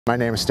My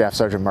name is Staff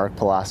Sergeant Mark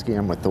Pulaski.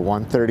 I'm with the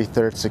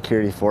 133rd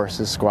Security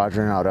Forces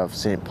Squadron out of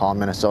St. Paul,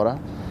 Minnesota.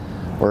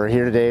 We're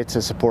here today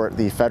to support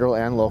the federal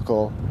and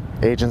local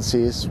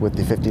agencies with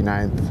the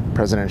 59th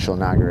Presidential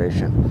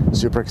Inauguration.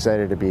 Super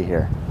excited to be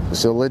here.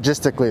 So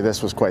logistically,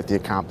 this was quite the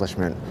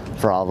accomplishment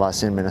for all of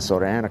us in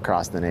Minnesota and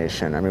across the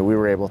nation. I mean, we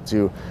were able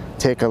to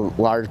take a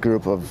large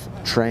group of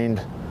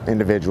trained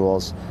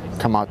individuals,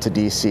 come out to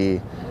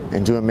DC,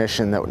 and do a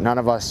mission that none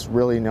of us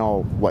really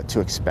know what to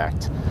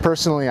expect.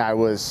 Personally, I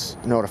was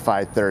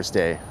notified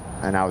Thursday,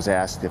 and I was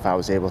asked if I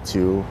was able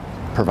to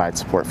provide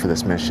support for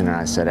this mission, and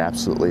I said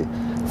absolutely.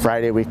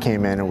 Friday we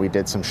came in and we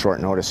did some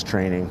short notice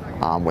training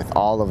with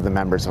all of the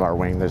members of our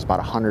wing. There's about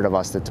 100 of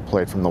us that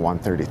deployed from the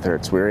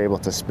 133rd, so we were able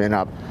to spin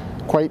up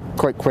quite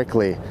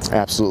quickly.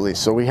 Absolutely.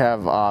 So we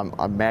have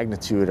a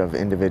magnitude of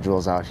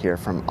individuals out here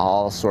from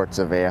all sorts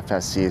of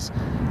AFSCs,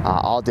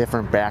 all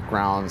different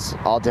backgrounds,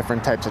 all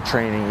different types of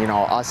training. You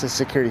know, us as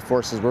security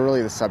forces, we're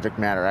really the subject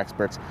matter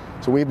experts,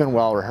 so we've been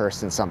well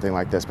rehearsed in something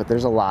like this, but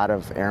there's a lot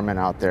of airmen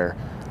out there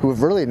who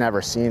have really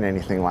never seen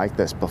anything like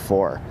this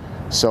before.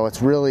 So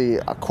it's really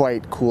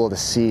quite cool to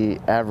see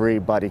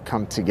everybody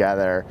come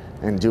together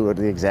and do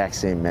the exact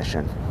same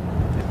mission.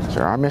 So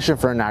our mission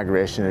for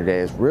inauguration today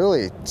is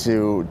really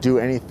to do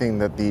anything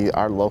that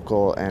our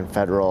local and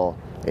federal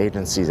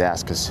agencies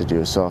ask us to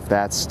do. So if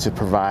that's to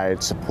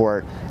provide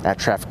support at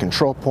traffic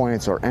control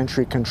points or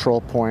entry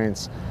control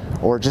points,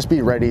 or just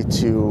be ready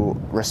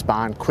to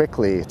respond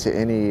quickly to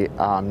any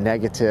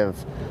negative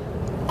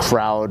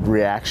crowd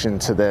reaction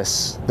to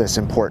this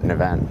important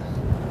event.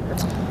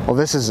 Well,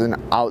 this is an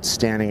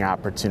outstanding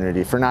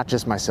opportunity for not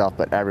just myself,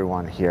 but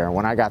everyone here.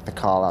 When I got the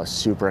call, I was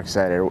super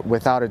excited.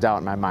 Without a doubt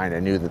in my mind, I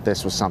knew that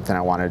this was something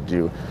I wanted to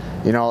do.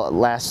 You know,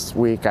 last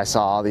week I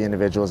saw all the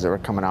individuals that were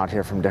coming out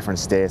here from different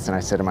states, and I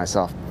said to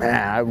myself,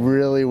 man, I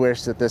really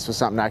wish that this was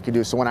something I could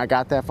do. So when I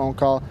got that phone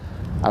call,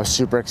 I was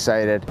super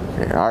excited.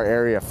 Our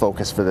area of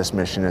focus for this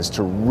mission is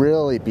to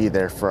really be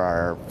there for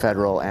our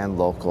federal and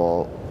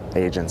local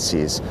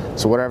agencies.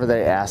 So whatever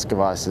they ask of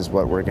us is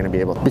what we're going to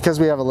be able to, because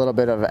we have a little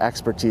bit of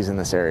expertise in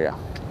this area.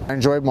 What I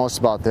enjoyed most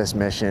about this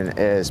mission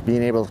is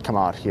being able to come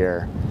out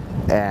here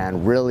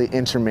and really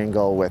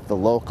intermingle with the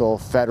local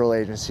federal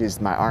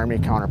agencies, my Army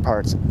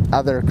counterparts,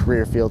 other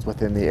career fields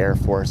within the Air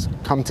Force,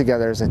 come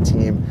together as a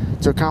team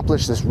to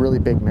accomplish this really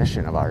big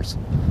mission of ours.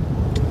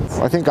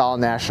 I think all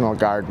National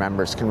Guard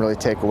members can really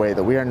take away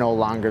that we are no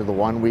longer the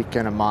 1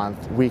 weekend a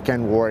month,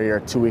 weekend warrior,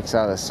 2 weeks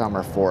out of the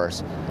summer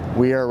force.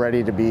 We are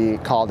ready to be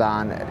called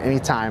on at any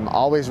time,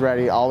 always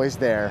ready, always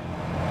there.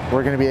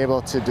 We're going to be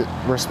able to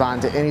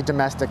respond to any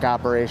domestic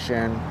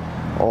operation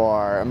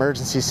or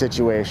emergency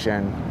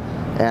situation.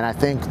 And I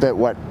think that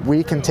what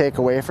we can take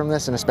away from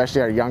this, and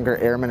especially our younger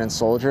airmen and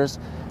soldiers,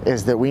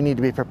 is that we need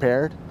to be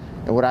prepared.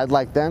 And what I'd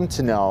like them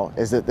to know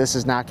is that this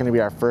is not going to be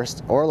our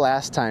first or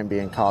last time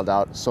being called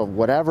out. So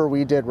whatever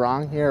we did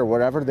wrong here,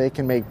 whatever they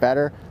can make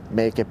better,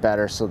 make it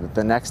better so that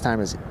the next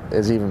time is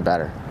even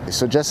better.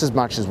 So just as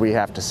much as we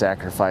have to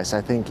sacrifice,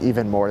 I think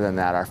even more than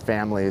that, our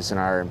families and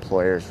our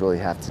employers really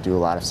have to do a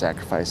lot of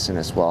sacrificing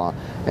as well.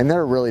 And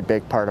they're a really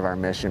big part of our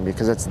mission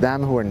because it's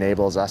them who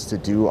enables us to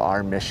do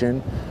our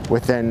mission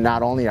within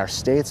not only our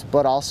states,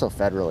 but also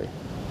federally.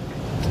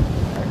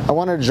 I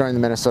wanted to join the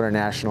Minnesota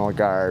National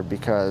Guard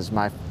because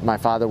my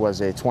father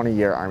was a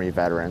 20-year Army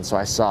veteran, so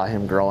I saw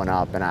him growing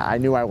up, and I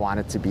knew I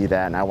wanted to be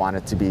that, and I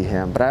wanted to be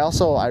him. But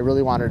I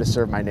really wanted to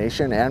serve my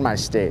nation and my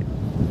state.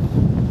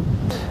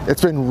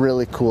 It's been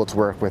really cool to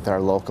work with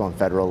our local and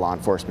federal law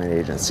enforcement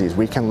agencies.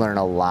 We can learn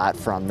a lot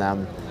from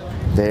them.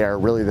 They are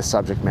really the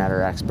subject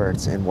matter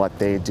experts in what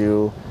they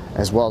do,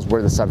 as well as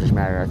we're the subject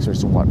matter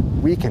experts in what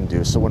we can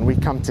do. So when we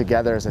come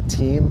together as a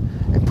team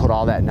and put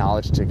all that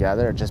knowledge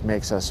together, it just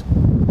makes us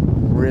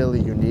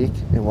really unique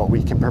in what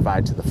we can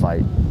provide to the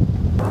fight.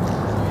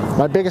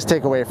 My biggest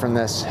takeaway from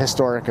this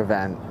historic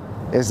event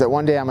is that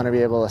one day I'm going to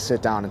be able to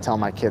sit down and tell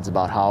my kids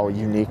about how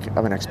unique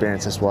of an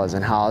experience this was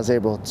and how I was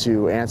able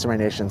to answer my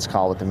nation's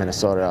call with the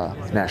Minnesota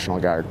National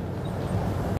Guard.